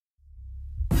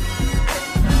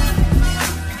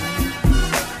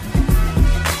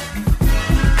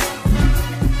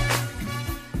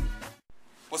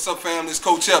What's up, fam? This is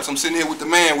Coach Epps. I'm sitting here with the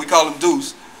man. We call him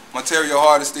Deuce. Ontario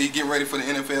Hardesty. He getting ready for the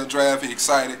NFL draft. He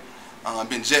excited.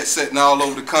 Been jet setting all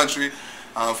over the country,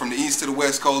 from the east to the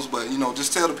west coast. But, you know,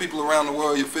 just tell the people around the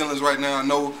world your feelings right now. I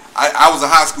know I was a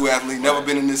high school athlete, never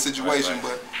been in this situation,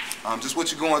 but just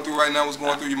what you're going through right now, what's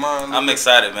going through your mind? I'm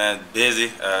excited, man. Busy.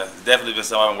 It's definitely been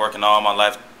something I've been working all my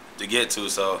life to get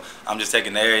to. So I'm just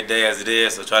taking every day as it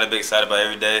is. So try to be excited about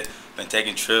every day. Been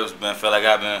taking trips. Feel like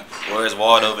I've been where's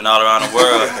Waldo and all around the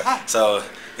world. So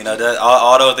you know,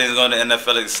 all those things going to the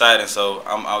NFL is exciting. So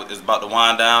it's about to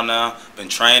wind down now. Been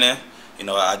training. You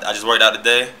know, I just worked out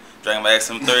today. Drinking my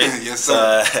XM3. Yes,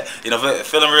 sir. You know,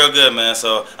 feeling real good, man.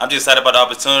 So I'm just excited about the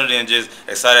opportunity and just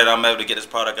excited I'm able to get this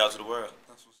product out to the world.